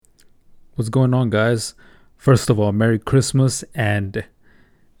What's going on, guys? First of all, Merry Christmas. And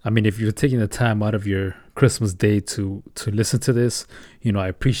I mean, if you're taking the time out of your Christmas day to listen to this, I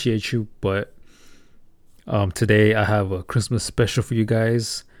appreciate you. But today I have a Christmas special for you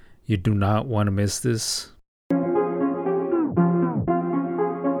guys. You do not want to miss this.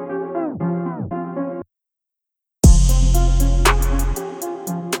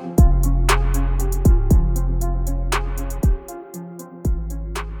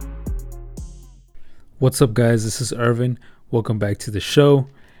 What's up, guys? This is Irvin. Welcome back to the show.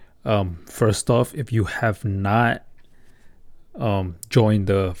 First off, if you have not joined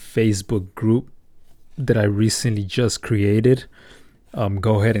the Facebook group that I recently just created,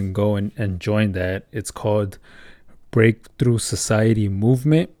 go ahead and go and join that. It's called Breakthrough Society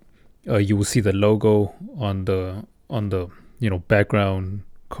Movement. You will see the logo on the background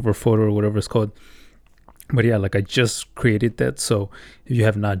cover photo or whatever it's called. But yeah, like I just created that. So if you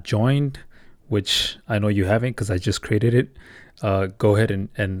have not joined, which I know you haven't because I just created it, go ahead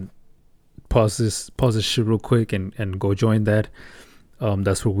and pause this shit real quick and go join that.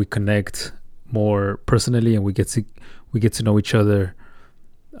 That's where we connect more personally and we get to know each other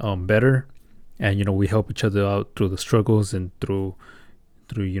better, and we help each other out through the struggles and through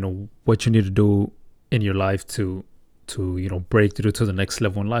what you need to do in your life to break through to the next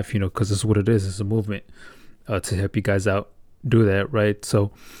level in life, because this is what it is. It's a movement to help you guys out do that, right?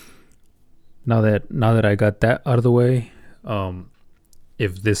 So now that I got that out of the way,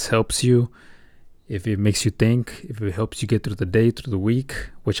 if this helps you, if it makes you think, if it helps you get through the day, through the week,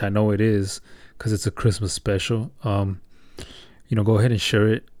 which I know it is because it's a Christmas special, go ahead and share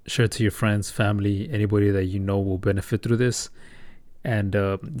it to your friends, family, anybody that you know will benefit through this. And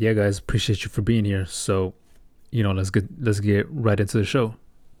yeah, guys, appreciate you for being here. So let's get right into the show.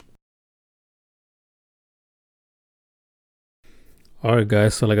 All right,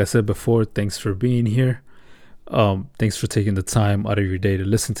 guys. So like I said before, thanks for being here. Thanks for taking the time out of your day to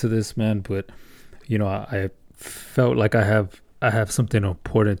listen to this, man. But I felt like I have something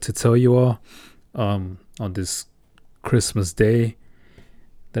important to tell you all on this Christmas day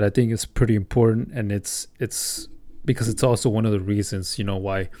that I think is pretty important, and it's because it's also one of the reasons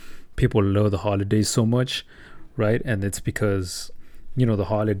why people love the holidays so much, right? And it's because the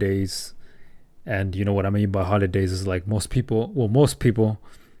holidays, and what I mean by holidays is like most people,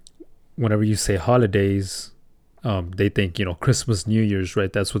 whenever you say holidays, they think Christmas, New Year's,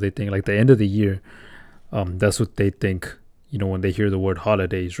 right? That's what they think, like the end of the year. That's what they think when they hear the word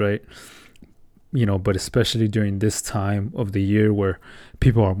holidays, right? But especially during this time of the year where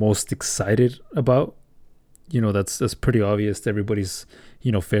people are most excited about, that's pretty obvious. Everybody's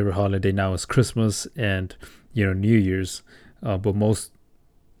favorite holiday now is Christmas and New Year's, but most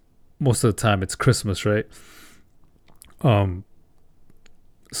of the time it's Christmas, right? um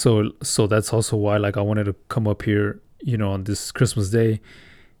so that's also why, like, I wanted to come up here on this Christmas day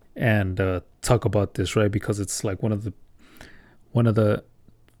and talk about this, right? Because it's like one of the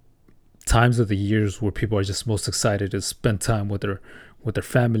times of the years where people are just most excited to spend time with their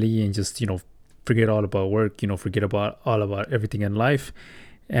family and just forget all about work, forget about all about everything in life,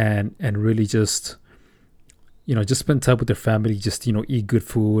 and really just spend time with their family, just eat good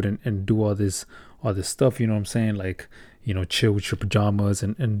food and do all this stuff, what I'm saying, like chill with your pajamas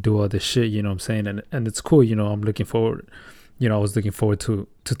and do all this shit, what I'm saying, and it's cool. I'm looking forward, I was looking forward to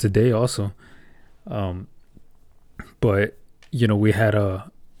today also. um but we had,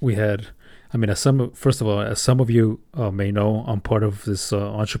 I mean, as some first of all, as some of you may know, I'm part of this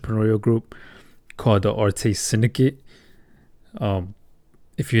entrepreneurial group called the Arte Syndicate. um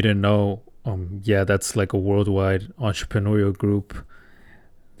if you didn't know, yeah, that's like a worldwide entrepreneurial group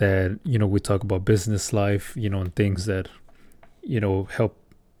that we talk about business life, and things that help.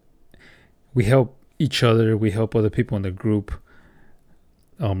 We help each other, we help other people in the group,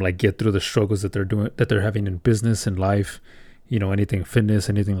 like get through the struggles that they're having in business and life, anything fitness,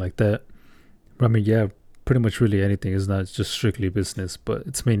 anything like that. I mean, yeah, pretty much really anything. Is not just strictly business, but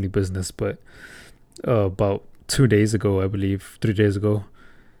it's mainly business. But about 2 days ago, I believe 3 days ago,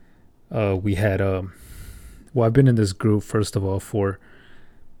 we had well, I've been in this group first of all for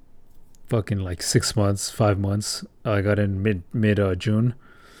fucking like 6 months, 5 months. I got in mid June,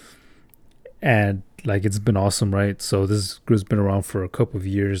 and like it's been awesome, right? So this group's been around for a couple of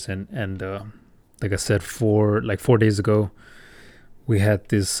years, and like I said, 4 days ago, we had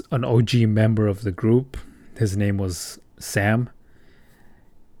this an OG member of the group. His name was Sam,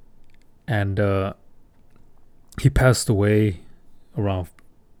 and he passed away around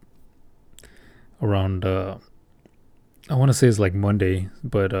around I want to say it's like Monday,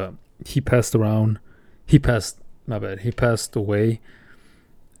 but he passed around. He passed. My bad. He passed away.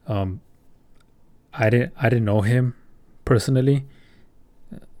 I didn't know him personally,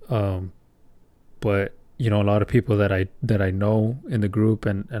 um, but a lot of people that I know in the group,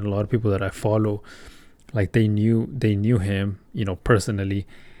 and a lot of people that I follow, like they knew him, personally.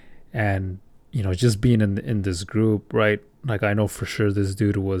 And just being in this group, right? Like, I know for sure this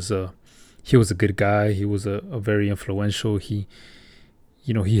dude was he was a good guy. He was a very influential. He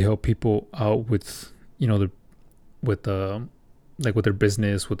helped people out with the with like with their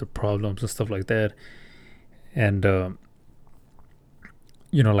business, with their problems and stuff like that. And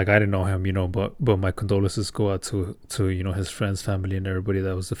like, I didn't know him, but my condolences go out to his friends, family, and everybody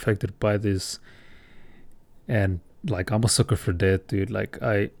that was affected by this. And like, I'm a sucker for death, dude. Like,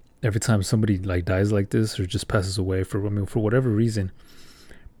 I every time somebody like dies like this or just passes away for, I mean, for whatever reason,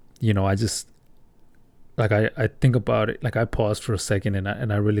 I just, like, I think about it. Like, I pause for a second,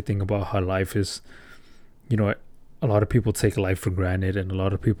 and I really think about how life is. you know a lot of people take life for granted, and a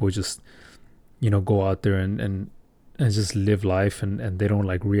lot of people just go out there and just live life, and they don't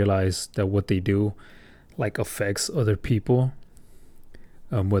like realize that what they do like affects other people,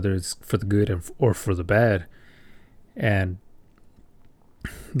 whether it's for the good or for the bad. And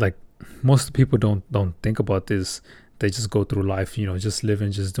like, most of the people don't think about this. They just go through life, just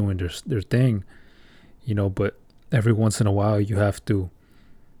living, just doing their thing, but every once in a while you have to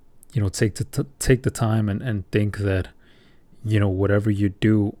take the time and think that whatever you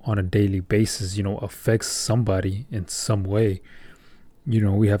do on a daily basis affects somebody in some way.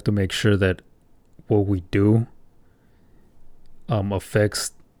 We have to make sure that what we do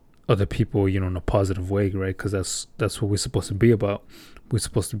affects other people in a positive way, right? Because that's what we're supposed to be about. We're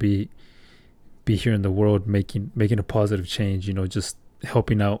supposed to be here in the world, making a positive change, just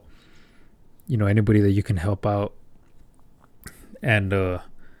helping out anybody that you can help out. And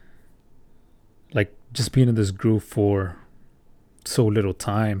like, just being in this group for so little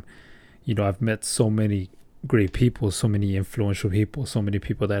time, I've met so many great people, so many influential people, so many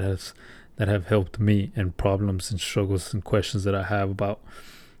people that have helped me in problems and struggles and questions that I have about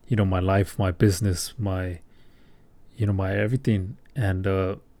my life, my business, my everything.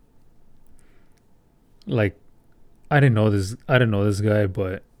 And like, I didn't know this guy,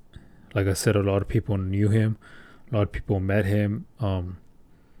 but like I said, a lot of people knew him, a lot of people met him.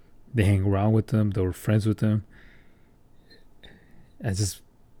 They hang around with him, they were friends with him. And just,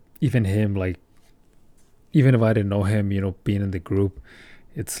 even him, like, even if I didn't know him, being in the group,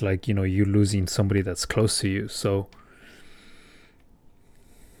 it's like, you losing somebody that's close to you. So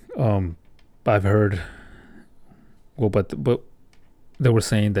um I've heard, well, but they were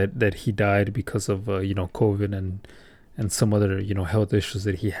saying that he died because of COVID, and some other health issues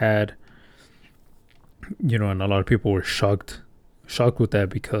that he had. And a lot of people were shocked with that,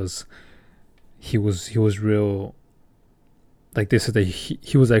 because he was real. Like, they said that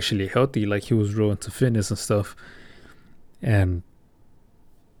he was actually healthy, like he was real into fitness and stuff. And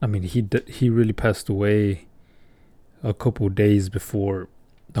I mean, he really passed away a couple days before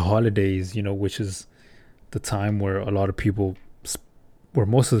the holidays, which is the time where a lot of people, where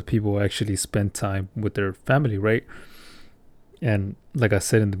most of the people actually spend time with their family, right? And like I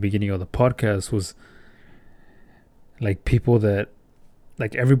said in the beginning of the podcast, was like, people that,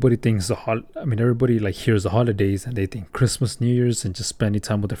 like, everybody thinks I mean, everybody like hears the holidays and they think Christmas, New Year's, and just spending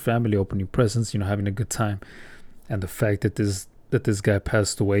time with their family, opening presents, having a good time. And the fact that this guy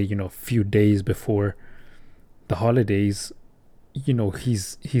passed away, a few days before the holidays,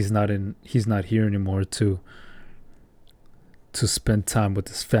 he's not here anymore to spend time with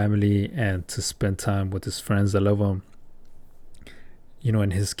his family and to spend time with his friends that love him,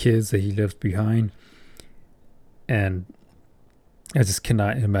 and his kids that he left behind. And I just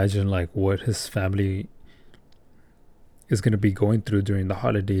cannot imagine like what his family is going to be going through during the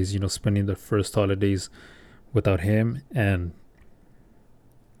holidays, spending their first holidays without him. And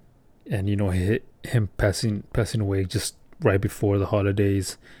him passing away just right before the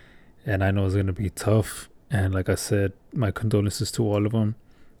holidays. And I know it's going to be tough. And like I said, my condolences to all of them.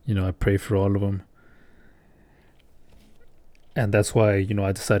 I pray for all of them. And that's why,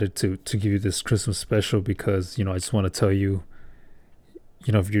 I decided to give you this Christmas special, because, I just want to tell you,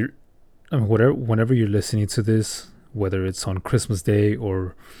 if you're, I mean, whenever you're listening to this, whether it's on Christmas Day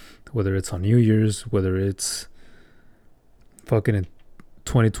or whether it's on New Year's, whether it's fucking in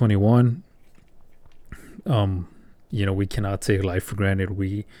 2021, we cannot take life for granted.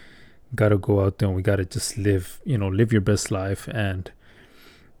 We gotta go out there and we gotta just live your best life, and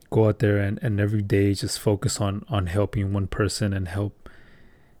go out there and every day just focus on helping one person, and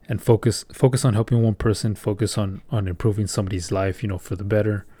focus on helping one person, focus on improving somebody's life, for the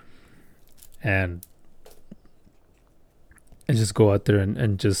better. And just go out there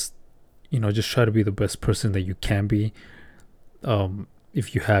and just, just try to be the best person that you can be.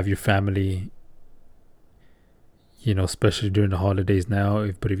 If you have your family, especially during the holidays now,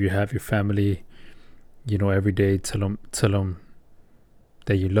 but if you have your family, every day, tell them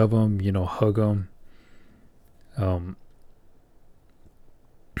that you love them, hug them. Um,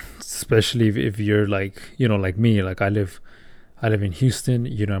 Especially if you're like, like me, like I live in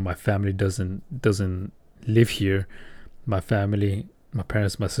Houston, my family doesn't live here. My family, my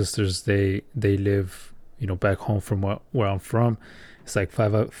parents, my sisters, they live, back home from where I'm from. It's like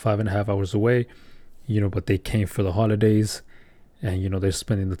 5.5 hours away, but they came for the holidays, and they're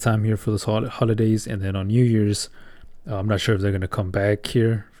spending the time here for those holidays, and then on New Year's, I'm not sure if they're gonna come back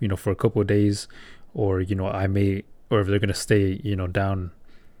here, for a couple of days, or I may, or if they're gonna stay,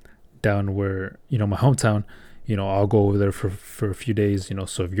 down where, my hometown. I'll go over there for a few days.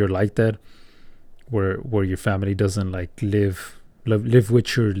 So if you're like that, where your family doesn't like live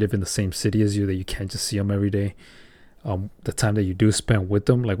with you, or live in the same city as you, that you can't just see them every day, the time that you do spend with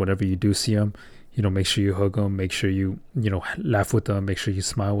them, like whenever you do see them, make sure you hug them, make sure you laugh with them, make sure you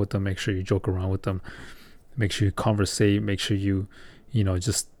smile with them, make sure you joke around with them, make sure you conversate, make sure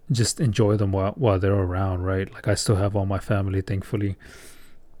just enjoy them while they're around, right? Like I still have all my family, thankfully,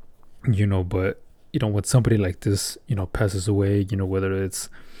 but when somebody like this, passes away, whether it's,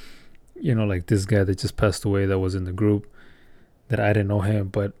 like this guy that just passed away that was in the group, that I didn't know him,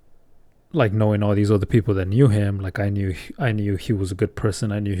 but like knowing all these other people that knew him, like I knew he was a good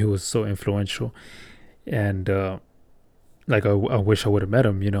person. I knew he was so influential, and like I wish I would have met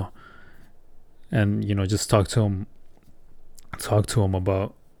him, and just talk to him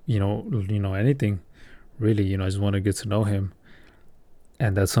about anything, really. I just want to get to know him,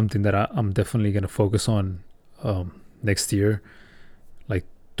 and that's something that I'm definitely gonna focus on next year, like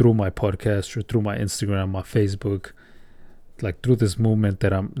through my podcast or through my Instagram, my Facebook, like through this movement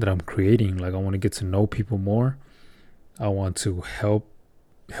that I'm creating. Like I want to get to know people more. I want to help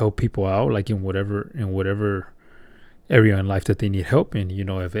people out, like in whatever area in life that they need help in.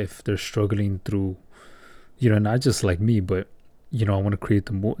 If they're struggling through, not just like me, but I want to create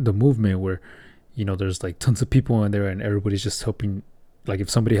the movement where there's like tons of people in there and everybody's just helping. Like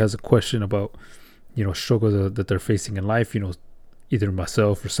if somebody has a question about struggle that they're facing in life, either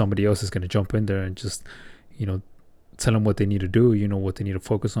myself or somebody else is going to jump in there and just you know tell them what they need to do, what they need to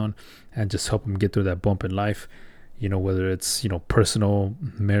focus on, and just help them get through that bump in life. Whether it's personal,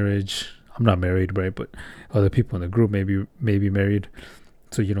 marriage. I'm not married, right? But other people in the group maybe married,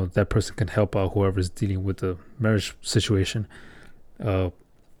 so that person can help out whoever's dealing with the marriage situation. uh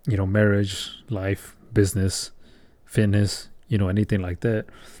Marriage, life, business, fitness, anything like that.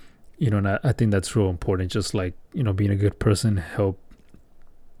 And I think that's real important. Just like being a good person, help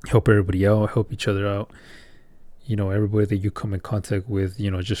everybody out, help each other out. Everybody that you come in contact with,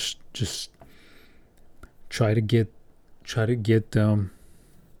 just try to get them,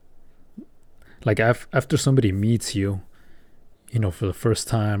 like after somebody meets you, for the first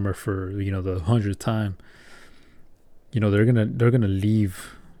time, or for the 100th time, they're gonna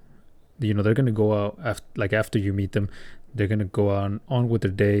leave. They're gonna go out after, like after you meet them, they're gonna go on with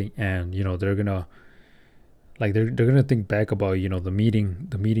their day, and they're gonna, like they're gonna think back about the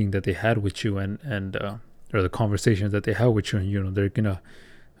meeting that they had with you, and or the conversations that they had with you, and they're gonna,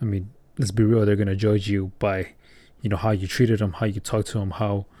 I mean, let's be real, they're gonna judge you by how you treated them, how you talked to them,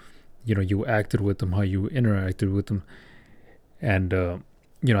 how you acted with them, how you interacted with them. And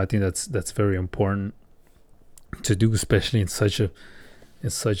I think that's very important to do, especially in such a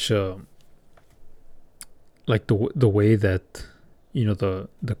like the way that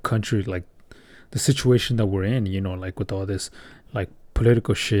the country, like the situation that we're in, like with all this like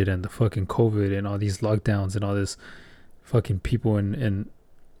political shit and the fucking COVID and all these lockdowns and all this fucking people in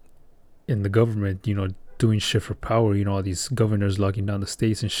the government, doing shit for power, all these governors locking down the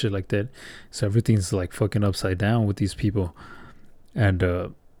states and shit like that. So everything's like fucking upside down with these people. And I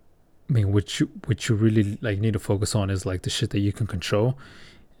mean, what you really like need to focus on is like the shit that you can control,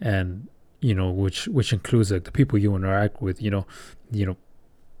 and which includes like the people you interact with,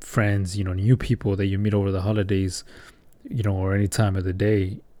 friends, new people that you meet over the holidays, or any time of the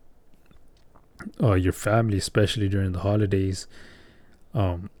day, your family, especially during the holidays.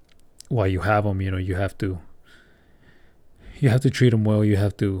 While you have them, you have to treat them well. You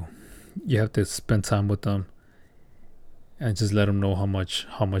have to spend time with them, and just let them know how much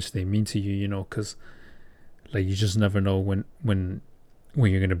they mean to you. Because like you just never know when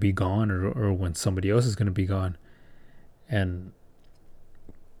you're gonna be gone, or when somebody else is gonna be gone. And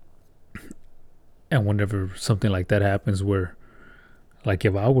and whenever something like that happens, where like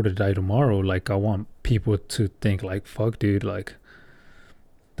if I were to die tomorrow, like I want people to think like, fuck dude, like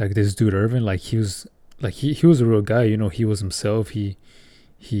like this dude Irvin, like he was like he was a real guy, you know. He was himself. He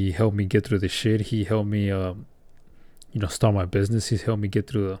helped me get through the shit. He helped me start my business. He helped me get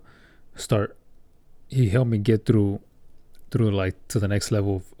through the start. He helped me get through like to the next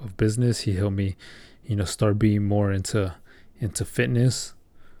level of business. He helped me, start being more into fitness.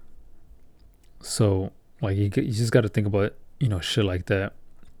 So like you just got to think about shit like that,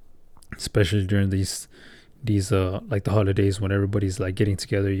 especially during these like the holidays when everybody's like getting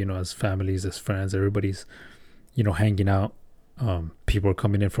together, as families, as friends, everybody's hanging out. People are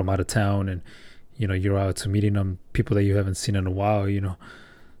coming in from out of town, and you're out to meeting them, people that you haven't seen in a while,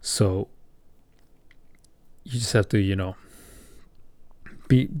 so you just have to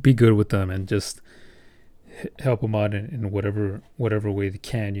be good with them and just help them out in whatever way they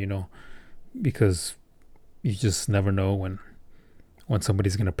can, because you just never know when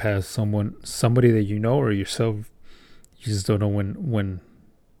somebody's gonna pass, somebody that or yourself. You just don't know when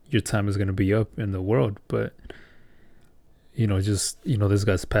your time is gonna be up in the world. But this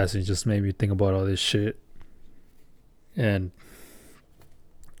guy's passing just made me think about all this shit. And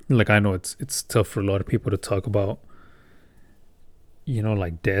like, I know it's tough for a lot of people to talk about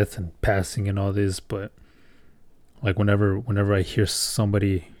like death and passing and all this, but like whenever I hear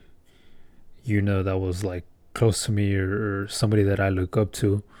somebody that was like close to me, or somebody that I look up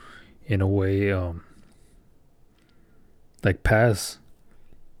to in a way, like pass,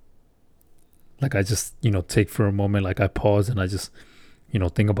 like I just take for a moment, like I pause and I just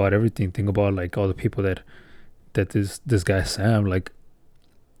think about everything, think about like all the people that this guy Sam, like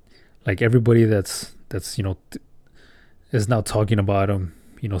everybody that's is now talking about him,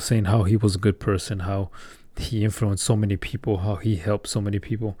 saying how he was a good person, how he influenced so many people, how he helped so many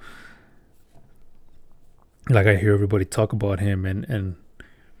people. Like I hear everybody talk about him, and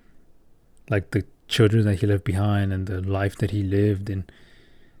like the children that he left behind and the life that he lived, and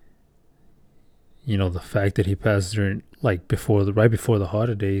the fact that he passed during like right before the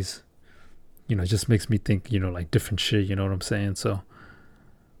holidays, just makes me think, like different shit, you know what I'm saying? So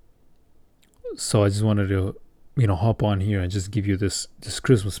I just wanted to hop on here and just give you this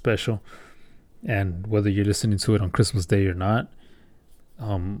Christmas special. And whether you're listening to it on Christmas Day or not,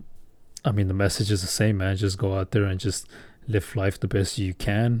 I mean, the message is the same, man. Just go out there and just live life the best you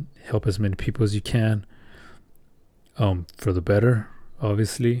can, help as many people as you can, for the better,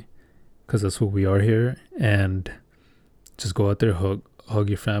 obviously, because that's what we are here. And just go out there, hug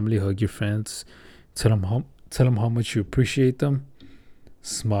your family, hug your friends, tell them how much you appreciate them,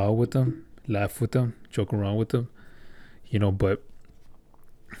 smile with them, laugh with them, joke around with them, but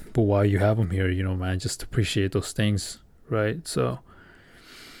while you have them here, man, just appreciate those things, right? So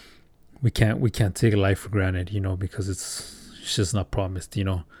we can't take life for granted, because it's just not promised.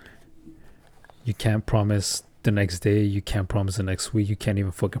 You can't promise the next day, you can't promise the next week, you can't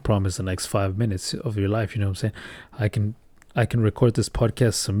even fucking promise the next 5 minutes of your life. You know what I'm saying? I can record this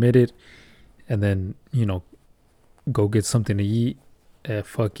podcast, submit it, and then go get something to eat at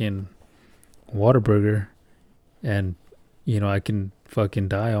fucking Whataburger, and I can fucking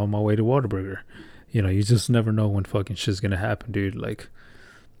die on my way to Whataburger. You just never know when fucking shit's gonna happen, dude. Like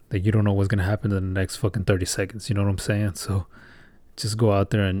you don't know what's gonna happen in the next fucking 30 seconds. You know what I'm saying? So just go out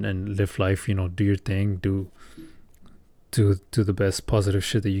there and live life. Do your thing. Do the best positive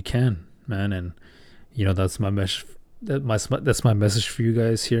shit that you can, man. And that's my message. That's my message for you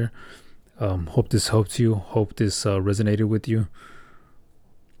guys here. Hope this helped you. Hope this resonated with you.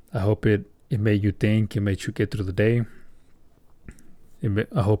 I hope it made you think. It made you get through the day.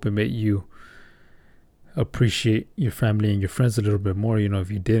 I hope it made you appreciate your family and your friends a little bit more.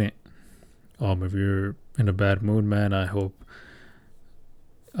 If you didn't, if you're in a bad mood, man, I hope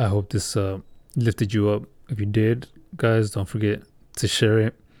this lifted you up. If you did, guys, don't forget to share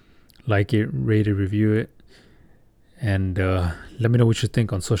it, like it, rate it, review it, and let me know what you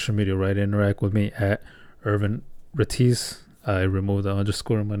think on social media, right? Interact with me at Irvin Ratiz. I removed the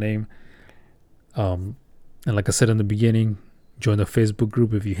underscore in my name. And like I said in the beginning, join the Facebook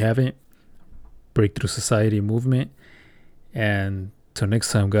group if you haven't. Breakthrough Society Movement. And till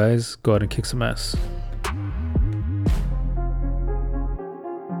next time, guys, go out and kick some ass.